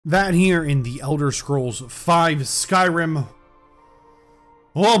That here in the Elder Scrolls V Skyrim.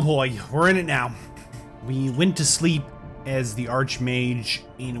 Oh boy, we're in it now. We went to sleep as the Archmage,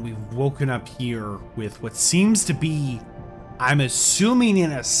 and we've woken up here with what seems to be, I'm assuming,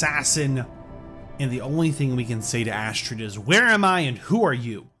 an assassin. And the only thing we can say to Astrid is, where am I and who are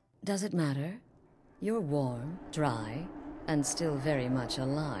you? Does it matter? You're warm, dry, and still very much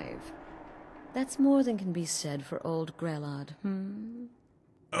alive. That's more than can be said for old Grelod,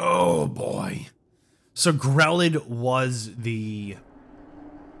 Oh boy. So Grelod was the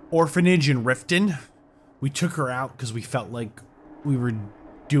orphanage in Riften. We took her out because we felt like we were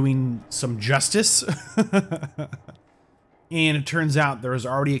doing some justice. And it turns out there was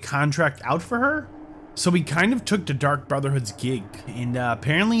already a contract out for her. So we kind of took the Dark Brotherhood's gig, and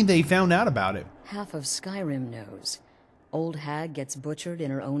apparently they found out about it. Half of Skyrim knows. Old hag gets butchered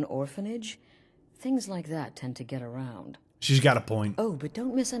in her own orphanage. Things like that tend to get around. She's got a point. Oh, but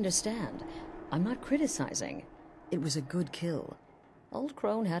don't misunderstand. I'm not criticizing. It was a good kill. Old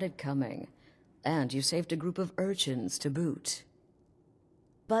Crone had it coming. And you saved a group of urchins to boot.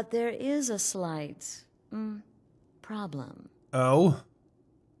 But there is a slight, problem. Oh?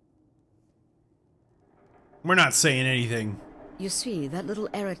 We're not saying anything. You see, that little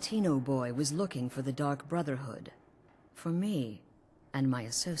Aretino boy was looking for the Dark Brotherhood. For me and my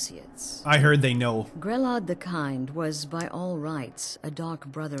associates. I heard they know. Grelod the Kind was, by all rights, a Dark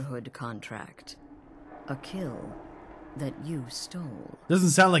Brotherhood contract. A kill that you stole. Doesn't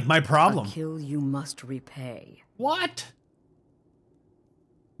sound like my problem. A kill you must repay. What?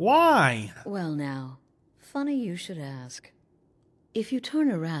 Why? Well now, funny you should ask. If you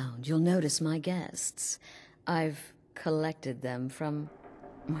turn around, you'll notice my guests. I've collected them from,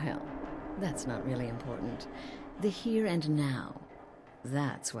 well, that's not really important. The here and now.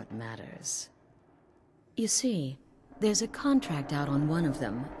 That's what matters. You see, there's a contract out on one of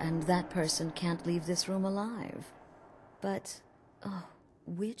them, and that person can't leave this room alive. But, oh,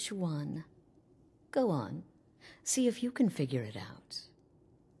 which one? Go on. See if you can figure it out.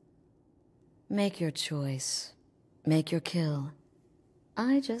 Make your choice. Make your kill.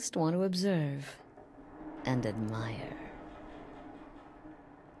 I just want to observe and admire.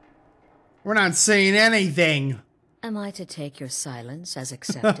 We're not saying anything. Am I to take your silence as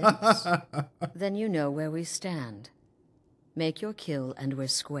acceptance? Then you know where we stand. Make your kill and we're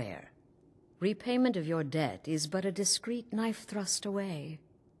square. Repayment of your debt is but a discreet knife thrust away.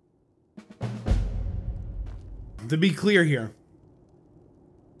 To be clear here,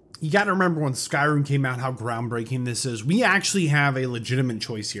 you gotta remember when Skyrim came out how groundbreaking this is. We actually have a legitimate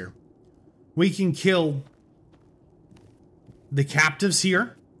choice here. We can kill the captives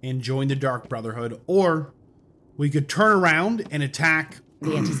here and join the Dark Brotherhood, or we could turn around and attack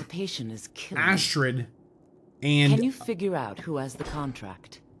the anticipation is killing. Astrid and can you figure out who has the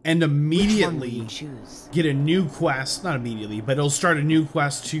contract? And immediately choose? Get a new quest, not immediately, but it'll start a new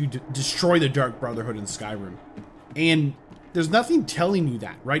quest to destroy the Dark Brotherhood in Skyrim. And there's nothing telling you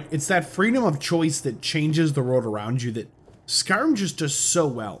that, right? It's that freedom of choice that changes the world around you that Skyrim just does so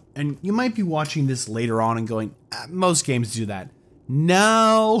well. And you might be watching this later on and going, most games do that.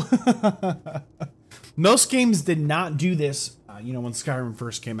 No. Most games did not do this, you know, when Skyrim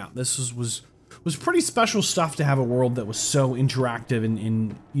first came out. This was pretty special stuff to have a world that was so interactive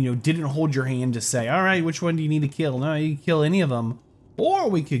and you know, didn't hold your hand to say, all right, which one do you need to kill? No, you can kill any of them. Or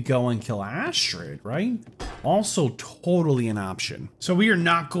we could go and kill Astrid, right? Also totally an option. So we are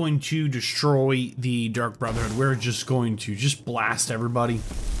not going to destroy the Dark Brotherhood. We're just going to just blast everybody.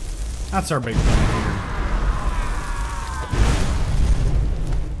 That's our big plan here.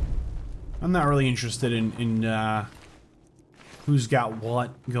 I'm not really interested in who's got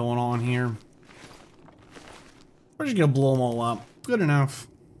what going on here. We're just gonna blow them all up. Good enough.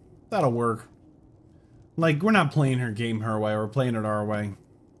 That'll work. Like, we're not playing her game her way, we're playing it our way.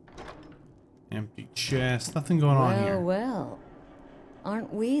 Empty chest, nothing going on here. Well,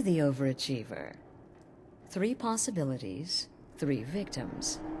 aren't we the overachiever? 3 possibilities, 3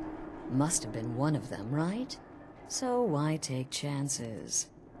 victims. Must have been one of them, right? So why take chances?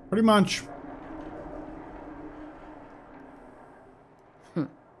 Pretty much.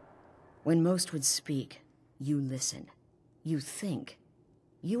 When most would speak, you listen. You think.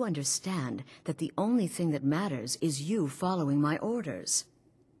 You understand that the only thing that matters is you following my orders.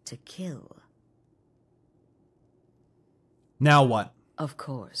 To kill. Now what? Of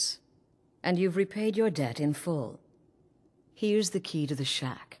course. And you've repaid your debt in full. Here's the key to the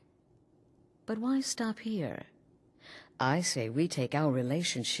shack. But why stop here? I say we take our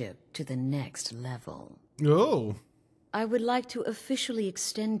relationship to the next level. Oh. I would like to officially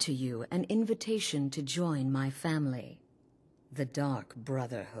extend to you an invitation to join my family. The Dark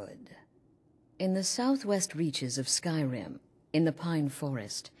Brotherhood. In the southwest reaches of Skyrim, in the Pine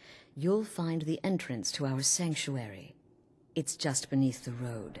Forest, you'll find the entrance to our sanctuary. It's just beneath the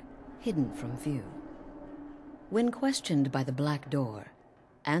road, hidden from view. When questioned by the Black Door,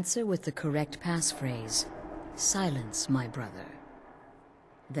 answer with the correct passphrase, "Silence, my brother."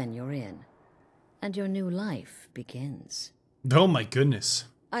 Then you're in, and your new life begins. Oh my goodness.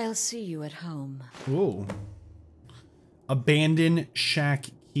 I'll see you at home. Whoa. Abandoned shack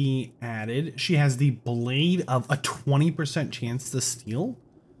key added. She has the blade of a 20% chance to steal.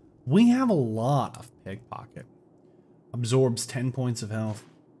 We have a lot of pickpocket. Absorbs 10 points of health.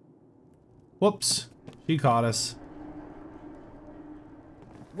 Whoops. She caught us.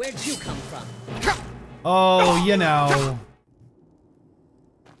 Where'd you come from? Oh, you know.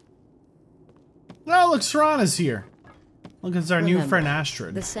 Oh, look, Serana's here. Look, it's our new friend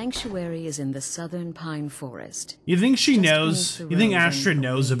Astrid. The sanctuary is in the southern Pine Forest. You think she Just knows? beneath the You think road Astrid and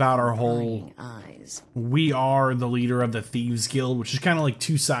knows about our whole... prying eyes. We are the leader of the Thieves Guild, which is kind of like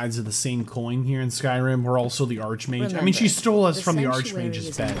two sides of the same coin here in Skyrim. We're also the Archmage. I mean, she stole us from the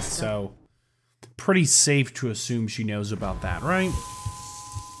Archmage's bed, so... Pretty safe to assume she knows about that, right?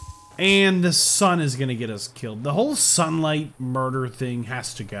 And the sun is gonna get us killed. The whole sunlight murder thing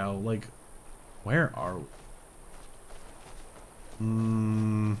has to go. Like, where are we?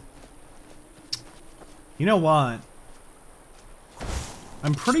 You know what?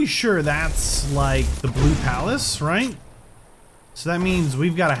 I'm pretty sure that's like the Blue Palace, right? So that means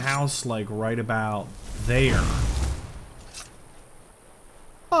we've got a house like right about there.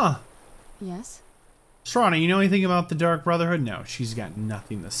 Huh. Yes? Serana, you know anything about the Dark Brotherhood? No, she's got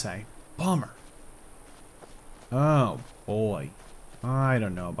nothing to say. Bummer. Oh, boy. I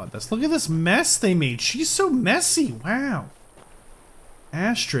don't know about this. Look at this mess they made. She's so messy. Wow.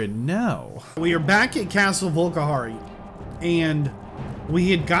 Astrid, no. We are back at Castle Volkahari, and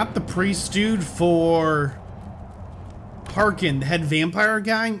we had got the priest dude for Harkin, the head vampire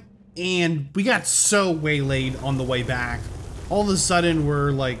guy, and we got so waylaid on the way back. All of a sudden,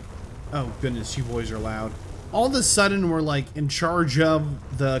 we're like, oh goodness, you boys are loud. All of a sudden, we're like in charge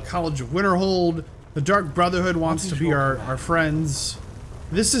of the College of Winterhold. The Dark Brotherhood wants to be our friends.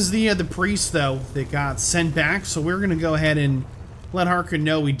 This is the priest, though, that got sent back, so we're gonna go ahead and let Harkin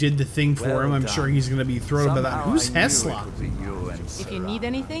know we did the thing for him. I'm sure he's gonna be thrilled about that. Who's Hesla? If you need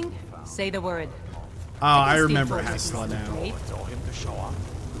anything, say the word. Oh, I remember Hesla now.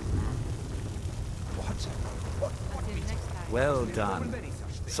 Well done.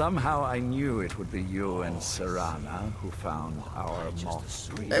 Somehow I knew it would be you and Serana who found our moth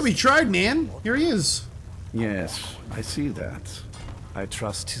priest. Hey, we tried, man. Here he is. Yes, I see that. I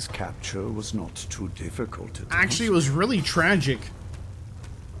trust his capture was not too difficult to do. Actually, it was really tragic.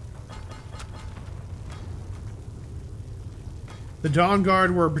 The Dawn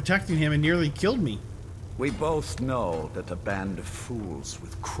Guard were protecting him and nearly killed me. We both know that a band of fools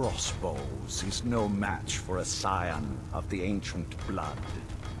with crossbows is no match for a scion of the ancient blood.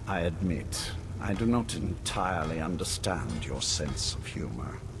 I admit, I do not entirely understand your sense of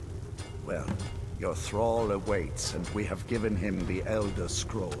humor. Well, your thrall awaits, and we have given him the Elder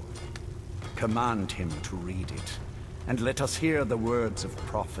Scroll. Command him to read it, and let us hear the words of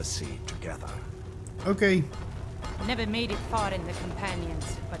prophecy together. Okay. Never made it far in the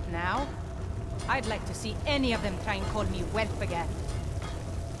Companions, but now, I'd like to see any of them try and call me whelp again.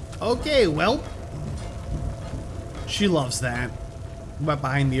 Okay, well. She loves that. But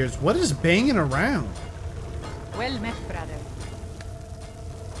behind the ears, what is banging around? Well met, brother.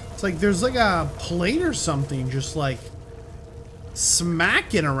 It's like there's like a plate or something just like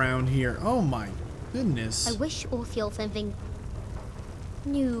smacking around here. Oh my goodness. I wish Orthiel something...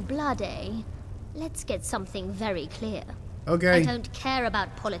 New blood, eh? Let's get something very clear. Okay. I don't care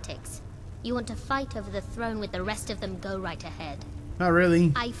about politics. You want to fight over the throne with the rest of them, go right ahead. Not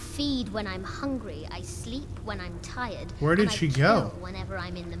really. I feed when I'm hungry, I sleep when I'm tired. Where did she go? Kill whenever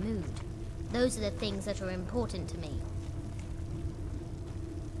I'm in the mood. Those are the things that are important to me.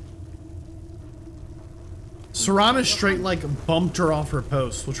 Serana straight like bumped her off her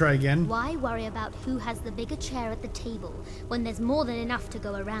post. We'll try again. Why worry about who has the bigger chair at the table when there's more than enough to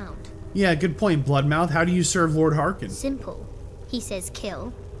go around? Yeah, good point, Bloodmouth. How do you serve Lord Harkin? Simple. He says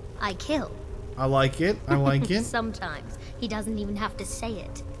kill, I kill. I like it. I like it. Sometimes. He doesn't even have to say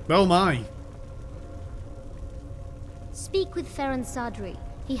it. Oh my. Speak with Farron Sadri.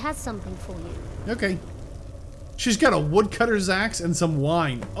 He has something for you. Okay. She's got a woodcutter's axe and some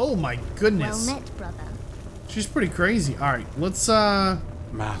wine. Oh my goodness. Well met, brother. She's pretty crazy. Alright, let's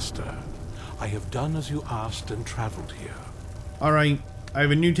Master, I have done as you asked and traveled here. Alright, I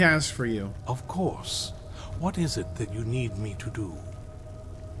have a new task for you. Of course. What is it that you need me to do?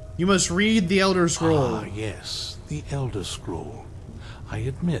 You must read the Elder Scroll. Ah, yes, the Elder Scroll. I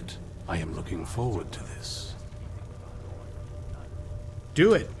admit, I am looking forward to this.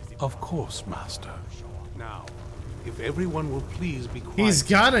 Do it. Of course, Master. Now, if everyone will please be quiet. He's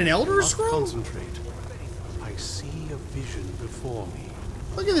got an Elder must Scroll? Concentrate. I see a vision before me.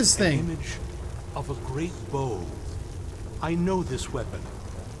 Look at this An thing. image of a great bow. I know this weapon.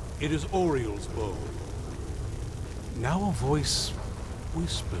 It is Oriel's bow. Now a voice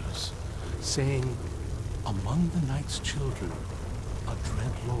whispers, saying, among the night's children, a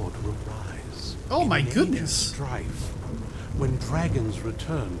dread lord will rise. Oh my In ancient goodness. strife, when dragons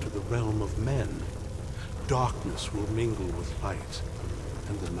return to the realm of men, darkness will mingle with light,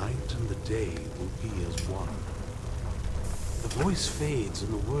 and the night and the day will be as one. The voice fades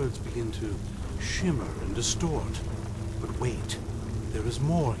and the words begin to shimmer and distort. But wait, there is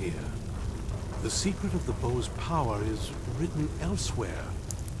more here. The secret of the bow's power is written elsewhere.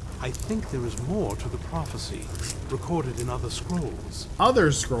 I think there is more to the prophecy, recorded in other scrolls.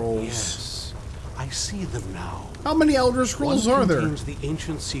 Other scrolls? Yes, I see them now. How many Elder Scrolls One are there? contains the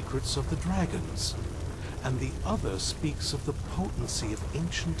ancient secrets of the dragons, and the other speaks of the potency of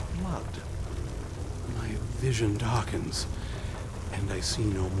ancient blood. My vision darkens, and I see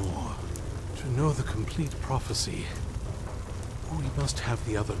no more. To know the complete prophecy, we must have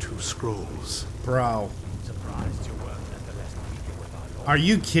the other two scrolls. Bro. Are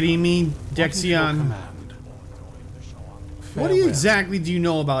you kidding me, What is your Dexion? command? What Farewell. exactly do you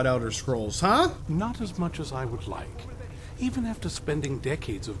know about Elder Scrolls, huh? Not as much as I would like. Even after spending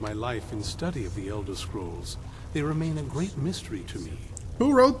decades of my life in study of the Elder Scrolls, they remain a great mystery to me.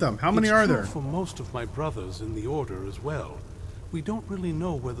 Who wrote them? How many It's are true there? for most of my brothers in the Order as well. We don't really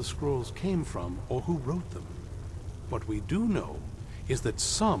know where the scrolls came from or who wrote them. What we do know is that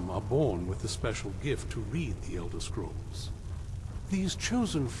some are born with the special gift to read the Elder Scrolls. These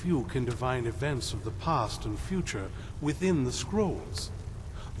chosen few can divine events of the past and future within the scrolls,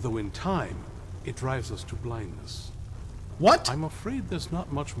 though in time, it drives us to blindness. What? I'm afraid there's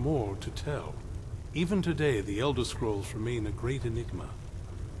not much more to tell. Even today, the Elder Scrolls remain a great enigma.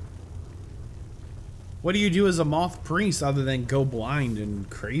 What do you do as a moth priest other than go blind and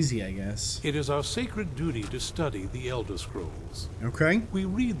crazy, I guess? It is our sacred duty to study the Elder Scrolls. Okay. We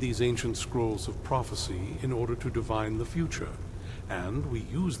read these ancient scrolls of prophecy in order to divine the future, and we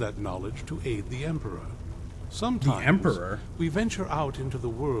use that knowledge to aid the Emperor. Sometimes, Emperor? we venture out into the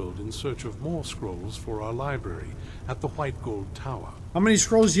world in search of more scrolls for our library at the White Gold Tower. How many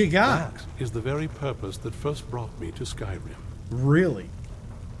scrolls you got? That is the very purpose that first brought me to Skyrim. Really?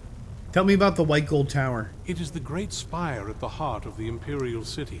 Tell me about the White Gold Tower. It is the great spire at the heart of the Imperial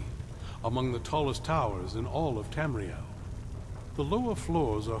City, among the tallest towers in all of Tamriel. The lower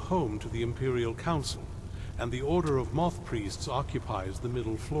floors are home to the Imperial Council, and the Order of Moth Priests occupies the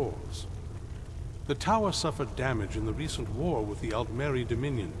middle floors. The tower suffered damage in the recent war with the Altmeri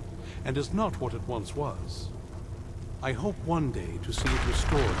Dominion, and is not what it once was. I hope one day to see it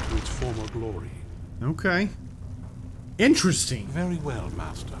restored to its former glory. Okay. Interesting. Very well,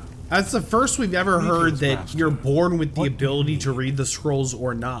 Master. That's the first we've ever heard Greetings, that Master. you're born with the What do you ability to need? read the scrolls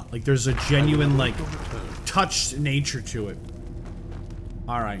or not. Like, there's a genuine, like, Return. touched nature to it.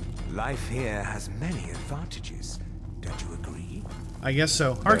 Alright. Life here has many advantages. Don't you agree? I guess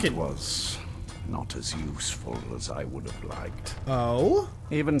so. That Harkin. was not as useful as I would have liked. Oh?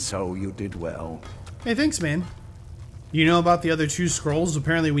 Even so, you did well. Hey, thanks, man. You know about the other two scrolls?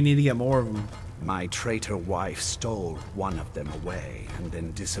 Apparently we need to get more of them. My traitor wife stole one of them away and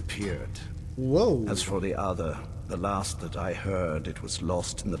then disappeared. Whoa. As for the other, the last that I heard, it was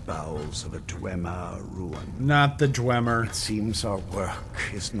lost in the bowels of a Dwemer ruin. Not the Dwemer. It seems our work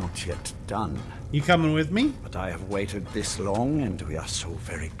is not yet done, You coming with me? but I have waited this long and we are so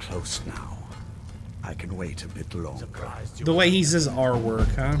very close now. I can wait a bit longer. The way he says our work,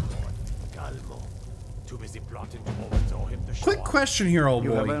 huh? Quick question here, old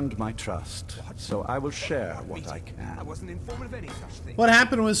You have boy. earned my trust, so I will share what I can. I wasn't informed of any such thing. What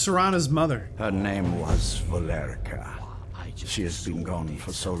happened with Serana's mother? Her name was Valerica. She has been gone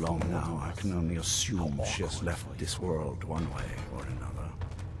for so long now, I can only assume she has left this world one way or another.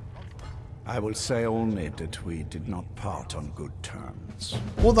 I will say only that we did not part on good terms.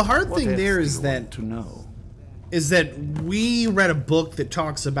 Well, the hard What thing else there do is you that want to know? we read a book that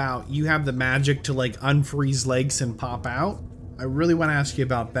talks about you have the magic to like unfreeze legs and pop out. I really want to ask you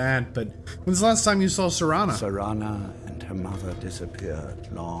about that, but when's the last time you saw Serana? Serana and her mother disappeared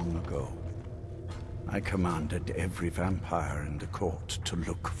long ago. I commanded every vampire in the court to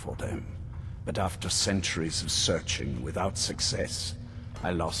look for them, but after centuries of searching without success,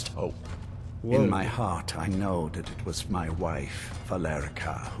 I lost hope. In my heart, I know that it was my wife,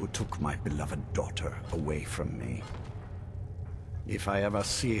 Valerica, who took my beloved daughter away from me. If I ever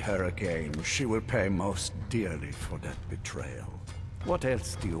see her again, she will pay most dearly for that betrayal. What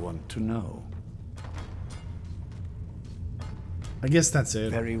else do you want to know? I guess that's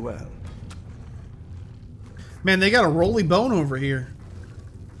it. Very well. Man, they got a Roly Bone over here.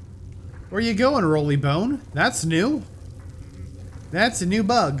 Where you going, Roly Bone? That's new. That's a new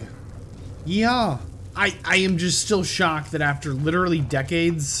bug. Yeah. I am just still shocked that after literally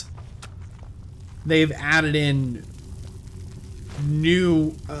decades, they've added in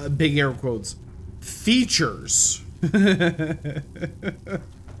new, big air quotes, features to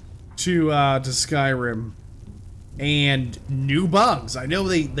Skyrim. And new bugs. I know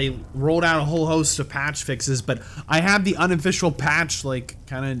they rolled out a whole host of patch fixes, but I have the unofficial patch, like,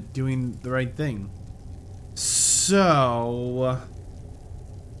 kind of doing the right thing. So,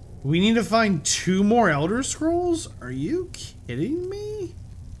 we need to find 2 more Elder Scrolls? Are you kidding me?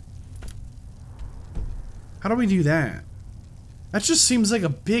 How do we do that? That just seems like a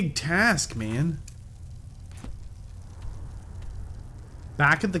big task, man.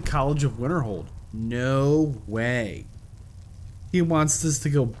 Back at the College of Winterhold. No way. He wants us to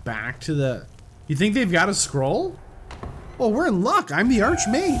go back to the... You think they've got a scroll? Well, we're in luck. I'm the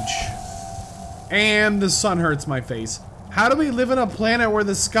Archmage. And the sun hurts my face. How do we live on a planet where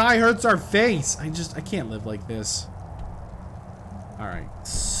the sky hurts our face? I can't live like this. Alright,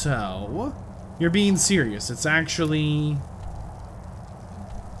 so... You're being serious. It's actually...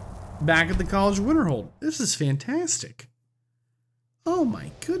 back at the College of Winterhold. This is fantastic. Oh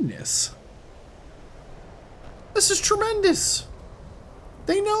my goodness. This is tremendous.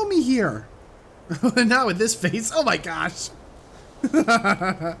 They know me here. Not with this face. Oh my gosh.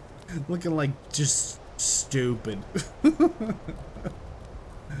 Looking like just stupid.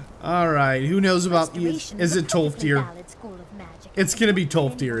 All right. Who knows about... Is it Tolfdir? It's going to be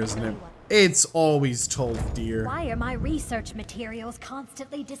Tolfdir, isn't it? It's always Tolfdir. Why are my research materials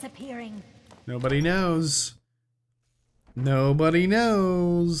constantly disappearing? Nobody knows. Nobody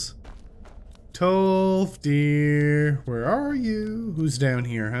knows. Tolfdir, where are you? Who's down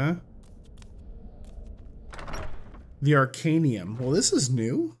here, huh? The Arcanium. Well, this is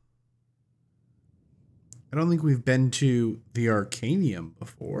new. I don't think we've been to the Arcanium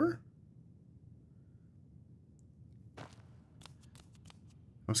before. That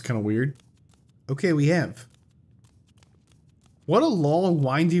was kind of weird. Okay, we have. What a long,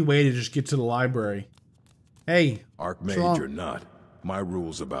 windy way to just get to the library. Hey. Archmage or not, my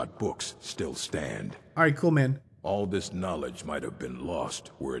rules about books still stand. Alright, cool, man. All this knowledge might have been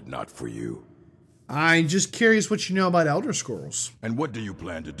lost were it not for you. I'm just curious what you know about Elder Scrolls. And what do you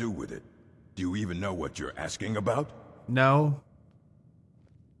plan to do with it? Do you even know what you're asking about? No.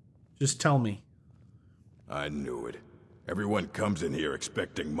 Just tell me. I knew it. Everyone comes in here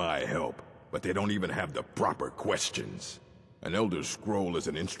expecting my help, but they don't even have the proper questions. An Elder Scroll is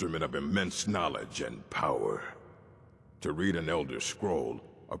an instrument of immense knowledge and power. To read an Elder Scroll,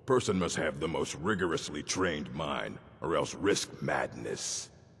 a person must have the most rigorously trained mind, or else risk madness.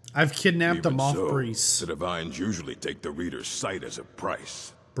 I've kidnapped the Even moth so, priest. the divines usually take the reader's sight as a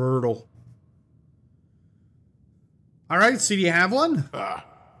price. Brutal. Alright, so do you have one?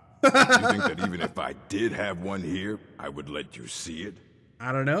 You think that even if I did have one here, I would let you see it?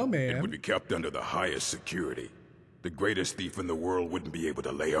 I don't know, man. It would be kept under the highest security. The greatest thief in the world wouldn't be able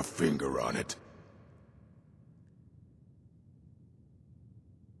to lay a finger on it.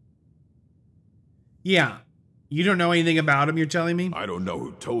 Yeah. You don't know anything about him, you're telling me? I don't know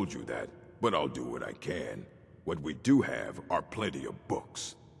who told you that, but I'll do what I can. What we do have are plenty of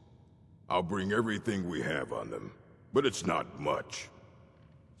books. I'll bring everything we have on them, but it's not much.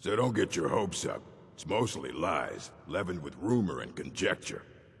 So don't get your hopes up. It's mostly lies, leavened with rumor and conjecture.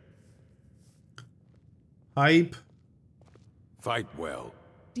 Hype. Fight well.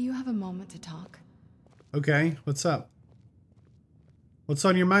 Do you have a moment to talk? Okay, what's up? What's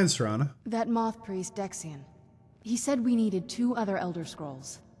on your mind, Serana? That moth priest, Dexian. He said we needed 2 other Elder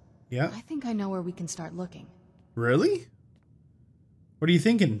Scrolls. Yeah? I think I know where we can start looking. Really? What are you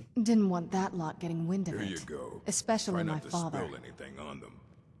thinking? Didn't want that lot getting wind of it. Here you go. Especially Try my not to father. spill anything on them.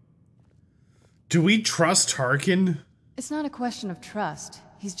 Do we trust Tarkin? It's not a question of trust.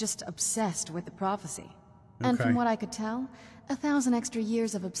 He's just obsessed with the prophecy. And Okay. from what I could tell, 1,000 extra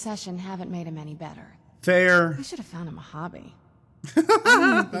years of obsession haven't made him any better. Fair. I should have found him a hobby. I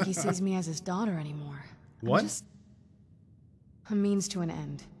don't even think he sees me as his daughter anymore. What? I'm just a means to an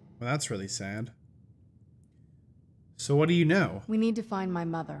end. Well, that's really sad. So what do you know? We need to find my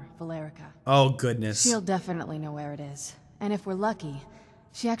mother, Valerica. Oh, goodness. She'll definitely know where it is. And if we're lucky,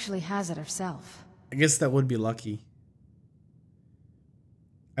 She actually has it herself. I guess that would be lucky.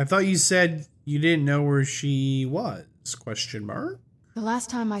 I thought you said you didn't know where she was, question mark? The last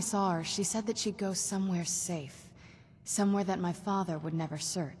time I saw her, she said that she'd go somewhere safe. Somewhere that my father would never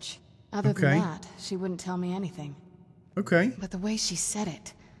search. Other than that, she wouldn't tell me anything. Okay. But the way she said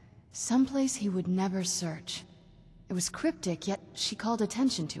it, someplace he would never search. It was cryptic, yet she called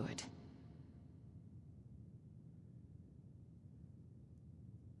attention to it.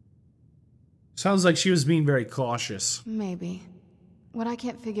 Sounds like she was being very cautious. Maybe. What I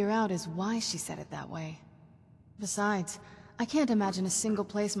can't figure out is why she said it that way. Besides, I can't imagine a single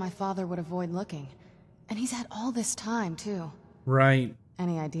place my father would avoid looking. And he's had all this time, too. Right.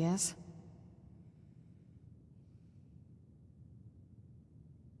 Any ideas?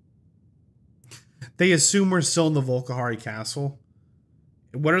 They assume we're still in the Volkahari castle.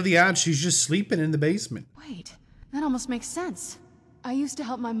 What are the odds she's just sleeping in the basement? Wait, that almost makes sense. I used to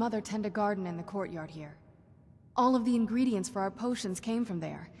help my mother tend a garden in the courtyard here. All of the ingredients for our potions came from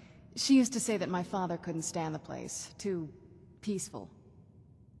there. She used to say that my father couldn't stand the place. Too peaceful.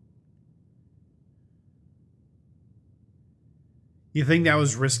 You think that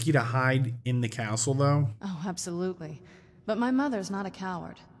was risky to hide in the castle, though? Oh, absolutely. But my mother's not a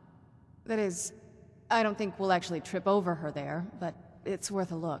coward. That is, I don't think we'll actually trip over her there, but it's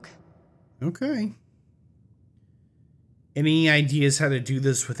worth a look. Okay. Any ideas how to do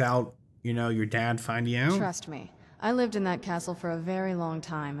this without, you know, your dad finding out? Trust me. I lived in that castle for a very long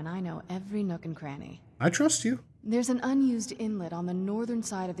time, and I know every nook and cranny. I trust you. There's an unused inlet on the northern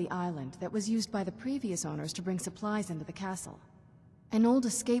side of the island that was used by the previous owners to bring supplies into the castle. An old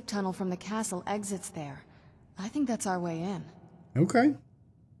escape tunnel from the castle exits there. I think that's our way in. Okay.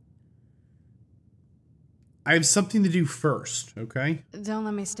 I have something to do first, okay? Don't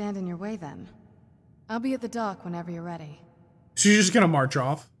let me stand in your way, then. I'll be at the dock whenever you're ready. She's just gonna march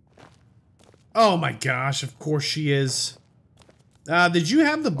off? Oh my gosh, of course she is. Did you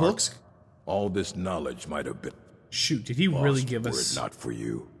have the books? All this knowledge might have been... Shoot, did he really give us... Were it not for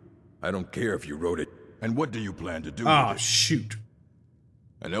you. I don't care if you wrote it. And what do you plan to do with it? Shoot.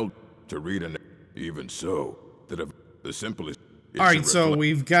 An elder to read an... Even so, that of the simplest... Alright, so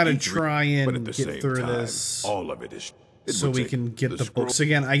we've got to try and get through this. All of it is... So we can get the books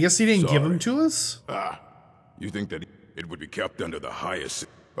again. I guess he didn't give them to us? You think that it would be kept under the highest...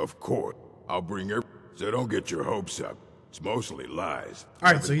 Of course. I'll bring your... So don't get your hopes up. It's mostly lies.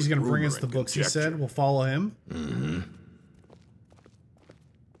 Alright, so he's going to bring us the books, he said. We'll follow him. Mm-hmm.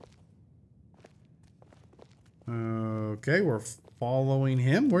 Okay, we're following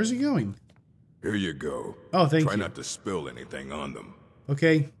him. Where's he going? Here you go. Oh, thank you. Try not to spill anything on them.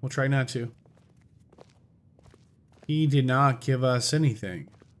 Okay, we'll try not to. He did not give us anything.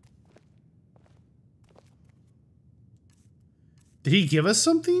 Did he give us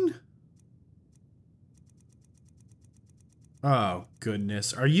something? Oh,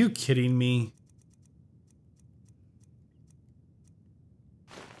 goodness. Are you kidding me?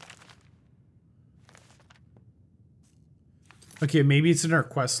 Okay, maybe it's in our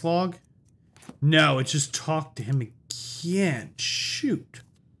quest log. No, it's just talk to him again. Shoot.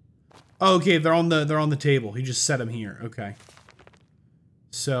 Oh, okay, they're on the table. He just set them here. Okay.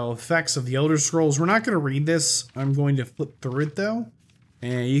 So, effects of the Elder Scrolls. We're not going to read this. I'm going to flip through it, though.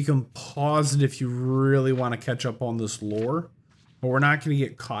 And you can pause it if you really want to catch up on this lore. But we're not going to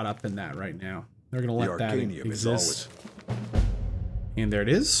get caught up in that right now. They're going to let that exist. And there it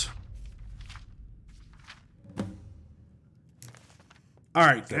is.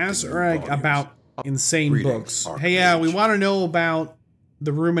 Alright, ask Urag about insane books. Hey, yeah, we want to know about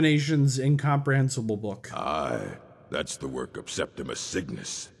the Rumination's incomprehensible book. Aye, that's the work of Septimus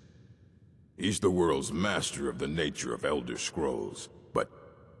Cygnus. He's the world's master of the nature of Elder Scrolls. But,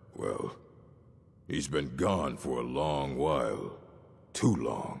 well, he's been gone for a long while. Too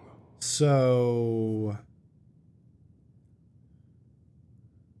long. So...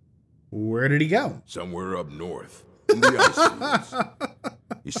 where did he go? Somewhere up north. In the ice fields.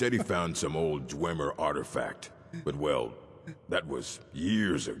 He said he found some old Dwemer artifact. But, well, that was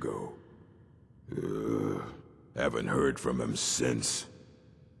years ago. Haven't heard from him since.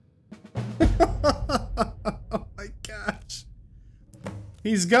 Oh my gosh.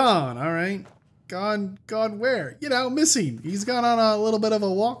 He's gone, alright. Gone where? You know, missing. He's gone on a little bit of a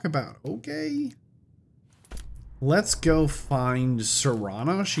walkabout. Okay. Let's go find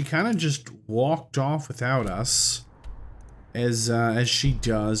Serana. She kind of just walked off without us. As she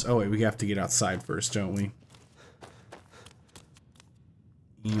does. Oh wait, we have to get outside first, don't we?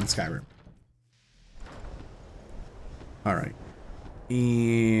 In Skyrim. Alright.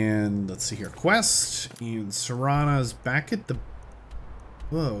 And let's see here. Quest. And Serana's back at the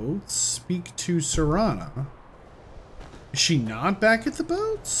boats. Speak to Serana. Is she not back at the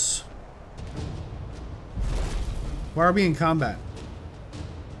boats? Why are we in combat?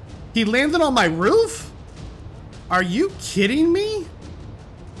 He landed on my roof? Are you kidding me?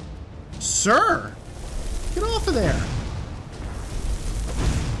 Sir, get off of there.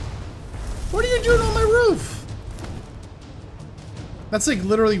 What are you doing on my roof? That's like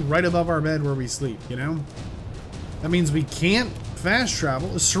literally right above our bed where we sleep, you know? That means we can't fast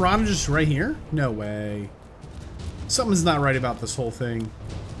travel. Is Serana just right here? No way. Something's not right about this whole thing.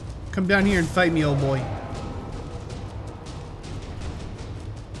 Come down here and fight me, old boy.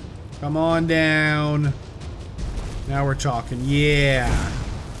 Come on down. Now we're talking. Yeah.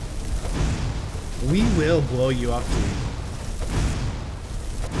 We will blow you up, dude.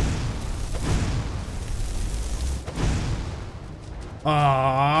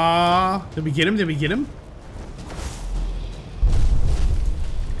 Ah, did we get him? Did we get him?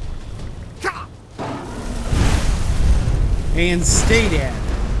 And stay dead.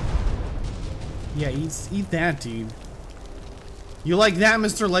 Yeah, eat that, dude. You like that,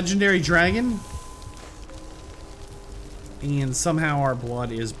 Mr. Legendary Dragon? And somehow our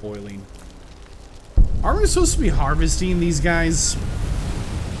blood is boiling. Are we supposed to be harvesting these guys?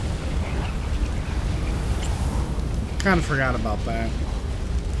 Kind of forgot about that.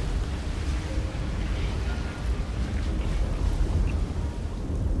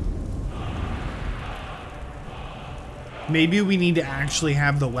 Maybe we need to actually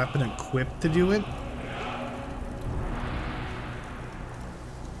have the weapon equipped to do it.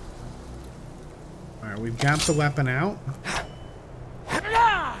 Alright, we've got the weapon out.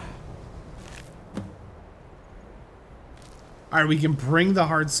 Alright, we can bring the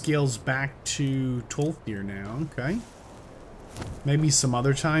hard scales back to Tolfir now. Okay. Maybe some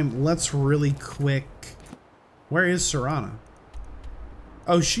other time. Let's really quick... Where is Serana?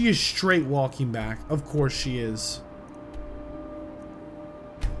 Oh, she is straight walking back. Of course she is.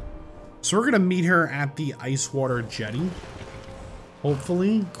 So we're gonna meet her at the ice water jetty.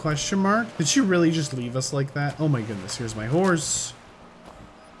 Hopefully, question mark. Did she really just leave us like that? Oh my goodness, here's my horse.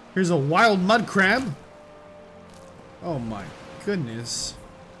 Here's a wild mud crab. Oh my goodness.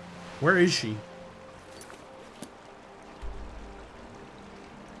 Where is she?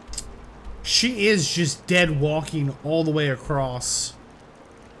 She is just dead walking all the way across.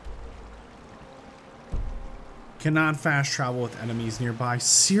 Cannot fast travel with enemies nearby.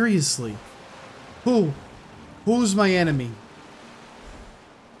 Seriously. Who? Who's my enemy?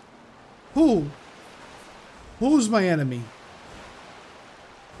 Who? Who's my enemy?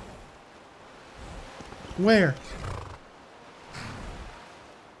 Where?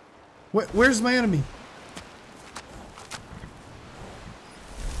 Where's my enemy?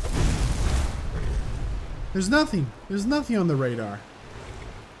 There's nothing. There's nothing on the radar.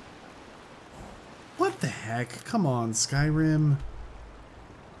 What the heck? Come on, Skyrim.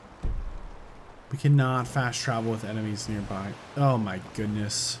 We cannot fast travel with enemies nearby. Oh my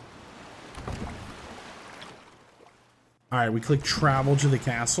goodness. Alright, we click travel to the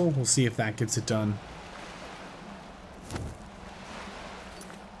castle. We'll see if that gets it done.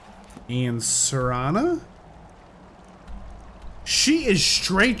 And Serana? She is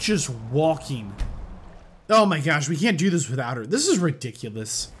straight just walking. Oh my gosh, we can't do this without her. This is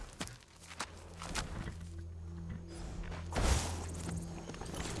ridiculous.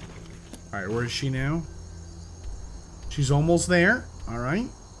 Alright, where is she now? She's almost there. Alright.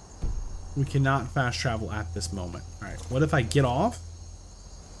 We cannot fast travel at this moment. Alright, what if I get off?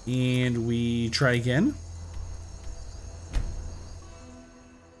 And we try again?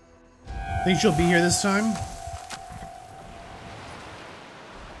 Think she'll be here this time?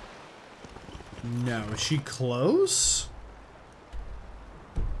 No, is she close?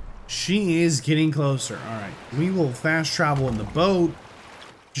 She is getting closer. Alright, we will fast travel in the boat.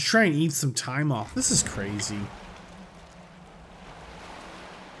 Just try and eat some time off. This is crazy.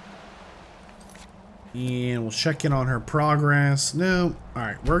 And we'll check in on her progress. No.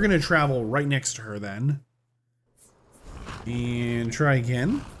 Alright, we're going to travel right next to her then. And try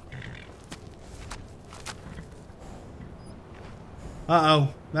again.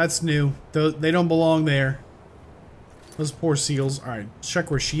 Uh-oh. That's new. They don't belong there. Those poor seals. Alright,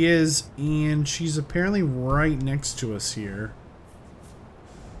 check where she is. And she's apparently right next to us here.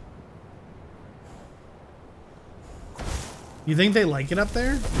 You think they like it up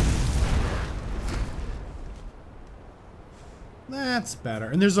there? That's better.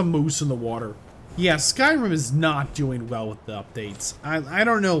 And there's a moose in the water. Yeah, Skyrim is not doing well with the updates. I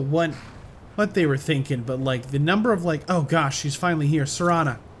don't know what they were thinking, but like the number of like, oh gosh, she's finally here.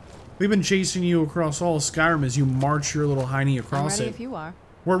 Serana, We've been chasing you across all of Skyrim as you march your little hiney across I'm ready it. if you are.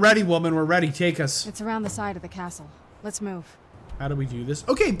 We're ready, woman. We're ready. Take us. It's around the side of the castle. Let's move. How do we do this?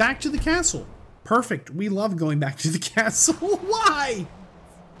 Okay, back to the castle. Perfect. We love going back to the castle. Why?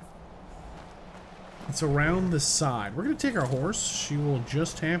 It's around the side. We're going to take our horse. She will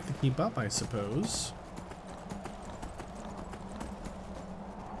just have to keep up, I suppose.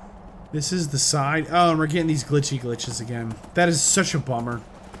 This is the side. Oh, and we're getting these glitches again. That is such a bummer.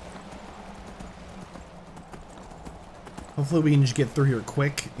 Hopefully we can just get through here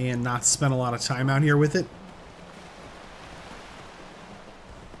quick and not spend a lot of time out here with it.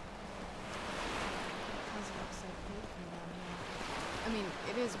 I mean,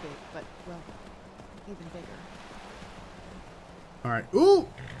 it is big, but, well, even bigger. Alright. Ooh!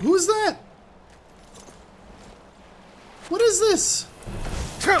 Who's that? What is this?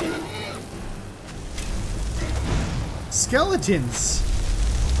 Skeletons.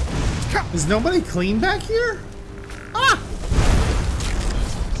 Is nobody clean back here? Ah!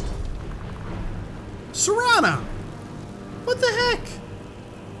 Serana! What the heck?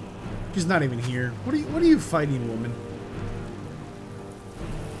 She's not even here. What are you fighting, woman?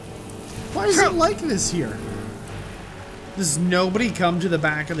 Why is it like this here? Does nobody come to the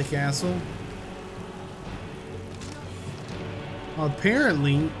back of the castle? Well,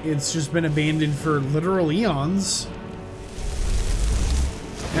 apparently, it's just been abandoned for literal eons.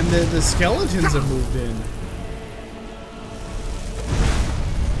 And the skeletons have moved in.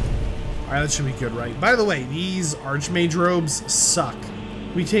 Alright, that should be good, right? By the way, these Archmage robes suck.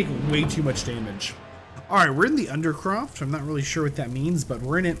 We take way too much damage. Alright, we're in the Undercroft. I'm not really sure what that means, but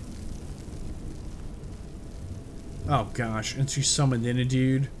we're in it. Oh gosh, and she summoned in a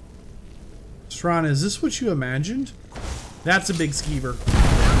dude. Serana, is this what you imagined? That's a big skeever.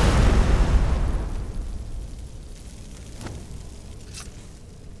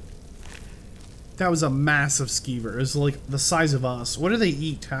 That was a massive skeever. It was like the size of us. What do they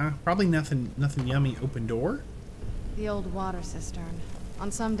eat, huh? Probably nothing yummy. Open door? The old water cistern.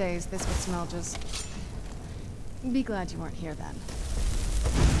 On some days, this would smell just... Be glad you weren't here then.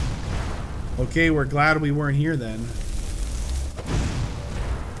 Okay, we're glad we weren't here then.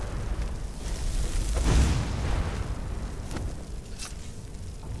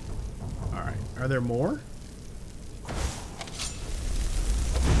 Alright, are there more?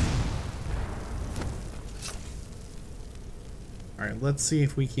 Alright, let's see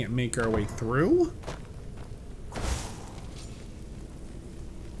if we can't make our way through.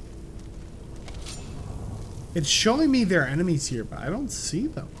 It's showing me there are enemies here, but I don't see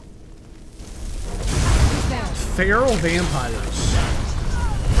them. Feral vampires.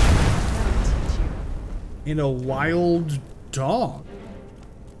 And a wild dog.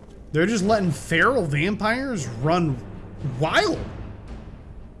 They're just letting feral vampires run wild.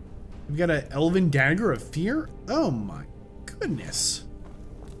 We've got an elven dagger of fear. Oh my goodness.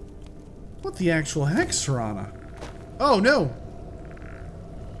 What the actual heck, Serana? Oh no.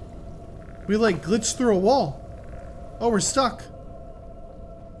 We like glitched through a wall. Oh, we're stuck.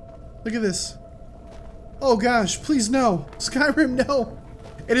 Look at this. Oh gosh, please no. Skyrim, no.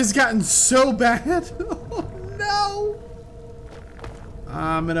 It has gotten so bad. Oh no.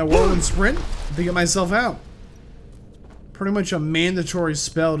 I'm in a whirlwind sprint to get myself out. Pretty much a mandatory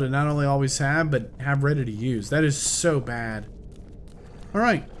spell to not only always have, but have ready to use. That is so bad.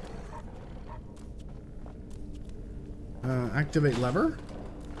 Alright. Activate lever?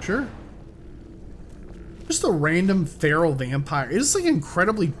 Sure. Just a random feral vampire. It is like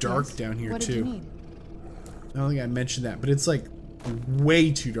incredibly dark down here what too. Did you need? I don't think I mentioned that, but it's like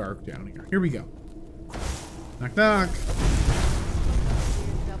way too dark down here. Here we go. Knock knock.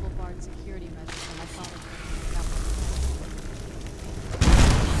 Double barred security measures on my father.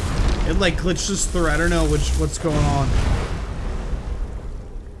 It like glitched us through. I don't know what's going on.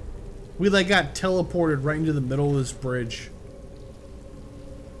 We like got teleported right into the middle of this bridge.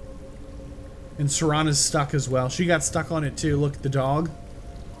 And Serana's stuck as well. She got stuck on it too. Look at the dog.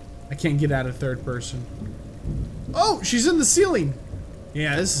 I can't get out of third person. Oh, she's in the ceiling.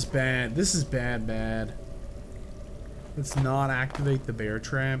 Yeah, this is bad. This is bad. Let's not activate the bear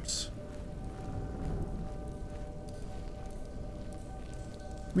traps.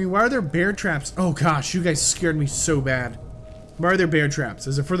 I mean, why are there bear traps? Oh gosh, you guys scared me so bad. Why are there bear traps?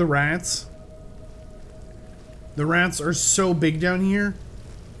 Is it for the rats? The rats are so big down here.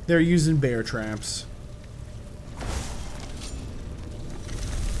 They're using bear traps.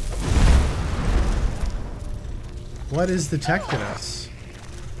 What has detected us?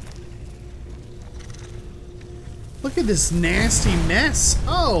 Look at this nasty mess.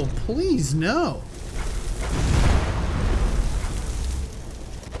 Oh, please no.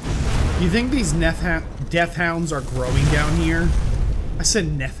 You think these death hounds are growing down here? I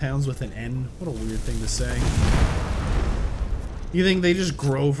said death hounds with an N. What a weird thing to say. You think they just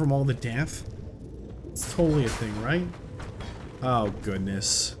grow from all the death? It's totally a thing, right? Oh,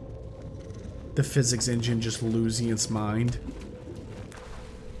 goodness. The physics engine just losing its mind.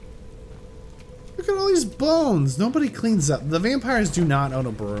 Look at all these bones. Nobody cleans up. The vampires do not own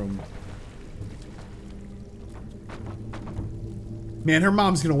a broom. Man, her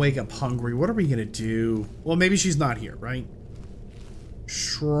mom's gonna wake up hungry. What are we gonna do? Well, maybe she's not here, right?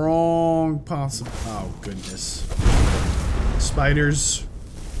 Strong possible. Oh, goodness. Spiders.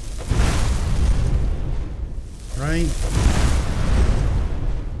 Right?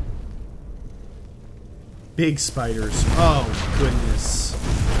 Big spiders. Oh, goodness.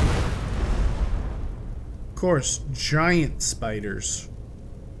 Of course, giant spiders.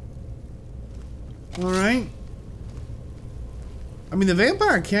 Alright. I mean, the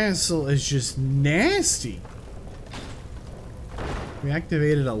vampire castle is just nasty. We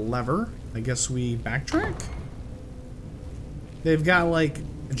activated a lever. I guess we backtrack? They've got, like,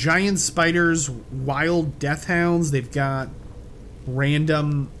 giant spiders, wild death hounds. They've got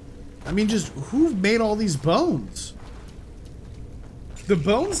random... I mean, just who made all these bones? The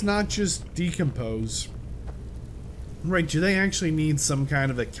bones not just decompose. Right, do they actually need some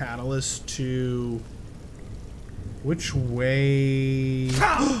kind of a catalyst to... Which way...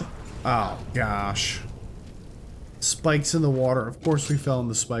 Oh, gosh. Spikes in the water. Of course we fell in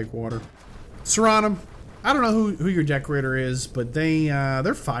the spike water. Serrano, I don't know who your decorator is, but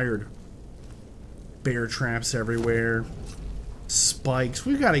they're fired. Bear traps everywhere. Spikes.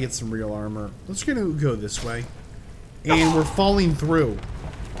 We've got to get some real armor. Let's go this way. And we're falling through.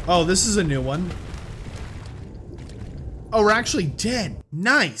 Oh, this is a new one. Oh, we're actually dead.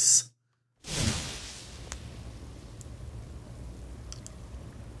 Nice.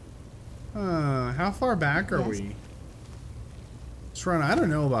 How far back are we? Serrano, I don't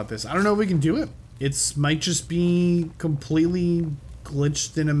know about this. I don't know if we can do it. It might just be completely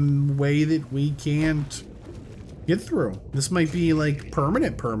glitched in a way that we can't get through. This might be like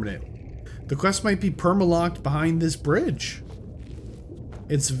permanent. The quest might be perma-locked behind this bridge.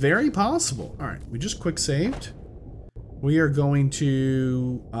 It's very possible. Alright, we just quick saved. We are going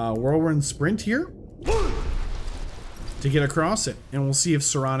to whirlwind sprint here to get across it. And we'll see if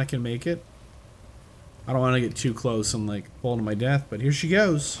Serrano can make it. I don't want to get too close and like fall to my death, but here she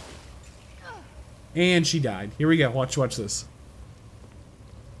goes. And she died. Here we go. Watch this.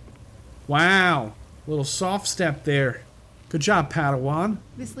 Wow. Little soft step there. Good job, Padawan.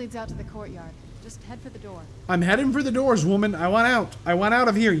 This leads out to the courtyard. Just head for the door. I'm heading for the doors, woman. I want out. I want out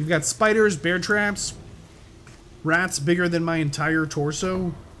of here. You've got spiders, bear traps, rats bigger than my entire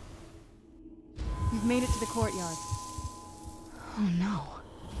torso. You've made it to the courtyard. Oh no.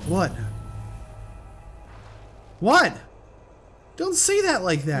 What? What? Don't say that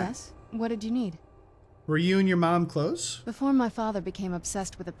like that. Yes? What did you need? Were you and your mom close? Before my father became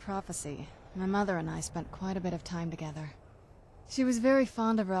obsessed with a prophecy, my mother and I spent quite a bit of time together. She was very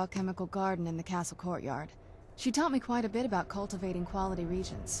fond of our alchemical garden in the castle courtyard. She taught me quite a bit about cultivating quality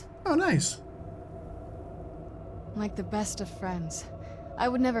regions. Oh, nice. Like the best of friends, I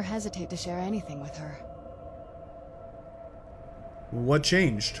would never hesitate to share anything with her. What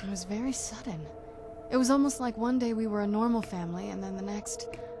changed? It was very sudden. It was almost like one day we were a normal family, and then the next,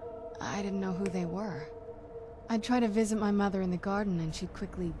 I didn't know who they were. I'd try to visit my mother in the garden, and she'd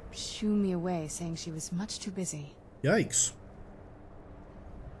quickly shoo me away, saying she was much too busy. Yikes.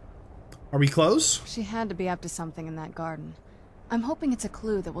 Are we close? She had to be up to something in that garden. I'm hoping it's a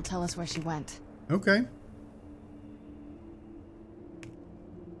clue that will tell us where she went. Okay.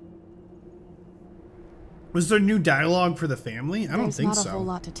 Was there new dialogue for the family? I don't think so. There's not a whole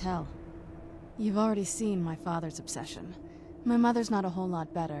lot to tell. You've already seen my father's obsession. My mother's not a whole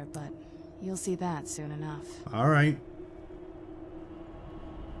lot better, but you'll see that soon enough. Alright.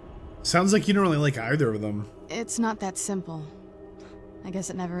 Sounds like you don't really like either of them. It's not that simple. I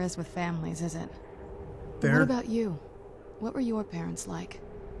guess it never is with families, is it? Fair. What about you? What were your parents like?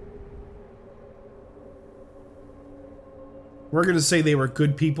 We're gonna say they were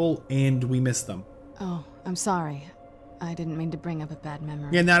good people, and we miss them. Oh, I'm sorry. I didn't mean to bring up a bad memory.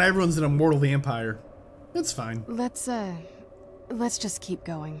 Yeah, not everyone's an immortal vampire. That's fine. Let's just keep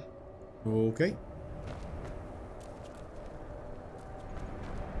going. Okay.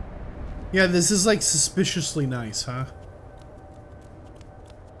 Yeah, this is like suspiciously nice, huh?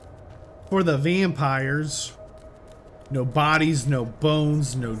 For the vampires. No bodies, no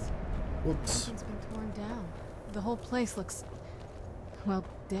bones, no... Whoops. Everything's been torn down. The whole place looks... well,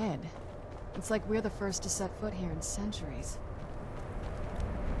 dead. It's like we're the first to set foot here in centuries.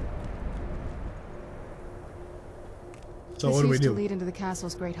 So what do we This used to do? lead into the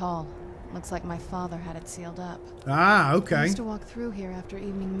castle's great hall. Looks like my father had it sealed up. Ah, I okay. used to walk through here after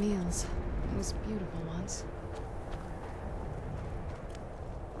evening meals. It was beautiful once.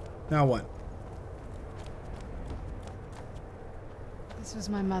 Now what? This was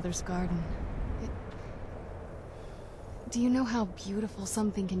my mother's garden. Do you know how beautiful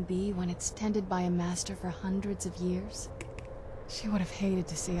something can be when it's tended by a master for hundreds of years? She would have hated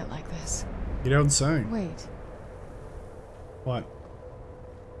to see it like this. You don't say. Wait. What?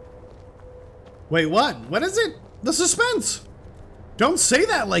 Wait, what? What is it? The suspense! Don't say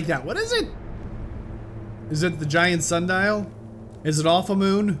that like that. What is it? Is it the giant sundial? Is it Alpha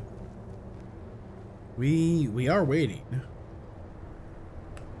Moon? We are waiting.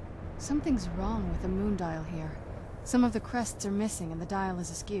 Something's wrong with the moon dial here. Some of the crests are missing and the dial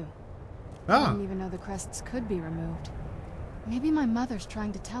is askew. I didn't even know the crests could be removed. Maybe my mother's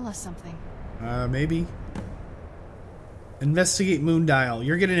trying to tell us something. Maybe. Investigate moon dial.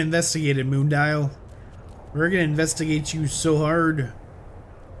 You're getting investigated, moon dial. We're gonna investigate you so hard.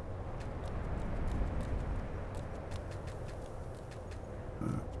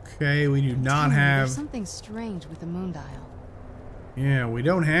 Okay, we do not have... There's something strange with the moon dial. Yeah, we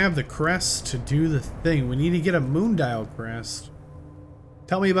don't have the crest to do the thing. We need to get a moon dial crest.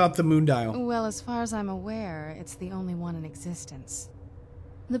 Tell me about the moon dial. Well, as far as I'm aware, it's the only one in existence.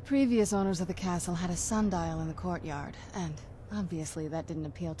 The previous owners of the castle had a sundial in the courtyard, and obviously that didn't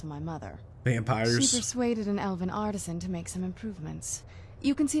appeal to my mother. Vampires. She persuaded an elven artisan to make some improvements.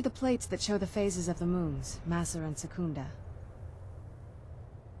 You can see the plates that show the phases of the moons, Maser and Secunda.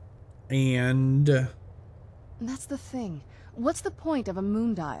 And... That's the thing. What's the point of a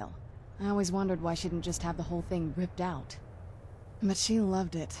moon dial? I always wondered why she didn't just have the whole thing ripped out. But she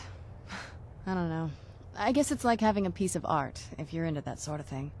loved it. I don't know. I guess it's like having a piece of art, if you're into that sort of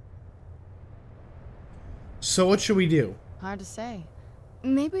thing. So what should we do? Hard to say.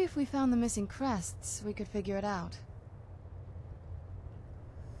 Maybe if we found the missing crests, we could figure it out.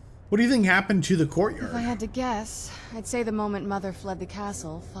 What do you think happened to the courtyard? If I had to guess, I'd say the moment Mother fled the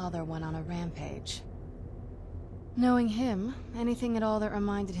castle, Father went on a rampage. Knowing him, anything at all that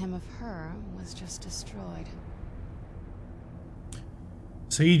reminded him of her was just destroyed.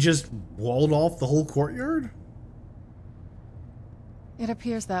 So he just walled off the whole courtyard? It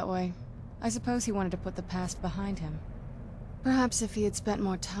appears that way. I suppose he wanted to put the past behind him. Perhaps if he had spent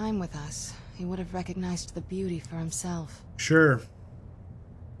more time with us, he would have recognized the beauty for himself. Sure.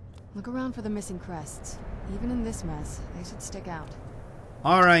 Look around for the missing crests. Even in this mess, they should stick out.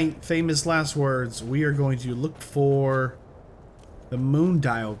 Alright, famous last words. We are going to look for the moon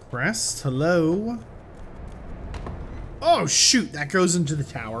dial crest. Hello? Oh shoot, that goes into the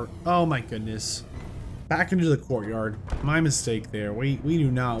tower. Oh my goodness. Back into the courtyard. My mistake there. We do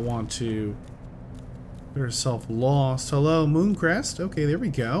not want to get ourselves lost. Hello, moon crest. Okay, there we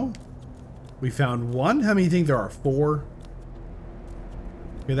go. We found one. How many do you think there are? 4?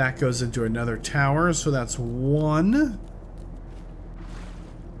 Okay, that goes into another tower, so that's 1.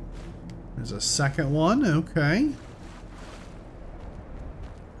 There's a second one, okay.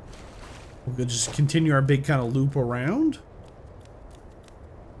 We'll just continue our big kind of loop around.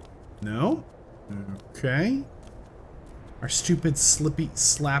 No? Okay. Our stupid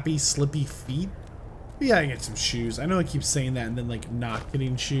slappy feet. We gotta get some shoes. I know I keep saying that and then like not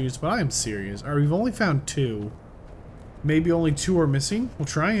getting shoes, but I'm serious. Alright, we've only found 2. Maybe only 2 are missing. We'll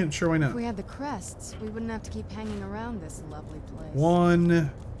try it. Sure, why not? If we had the crests, we wouldn't have to keep hanging around this lovely place.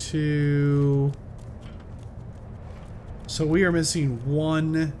 1, 2. So we are missing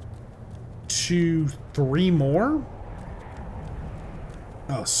 1, 2, 3 more.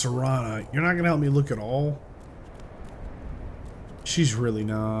 Oh, Serana, you're not gonna help me look at all. She's really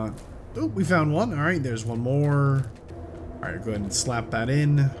not. Oh, we found one. All right, there's one more. All right, go ahead and slap that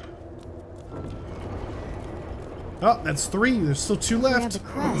in. Oh, that's 3. There's still 2 left. If we had the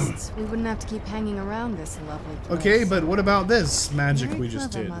crests, we wouldn't have to keep hanging around this lovely place. Okay, but what about this magic Very we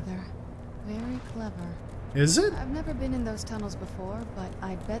just clever, did? Mother. Very clever. Is it? I've never been in those tunnels before, but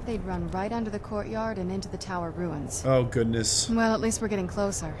I bet they'd run right under the courtyard and into the tower ruins. Oh, goodness. Well, at least we're getting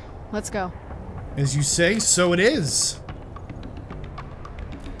closer. Let's go. As you say, so it is.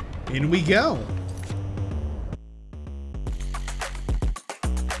 In we go.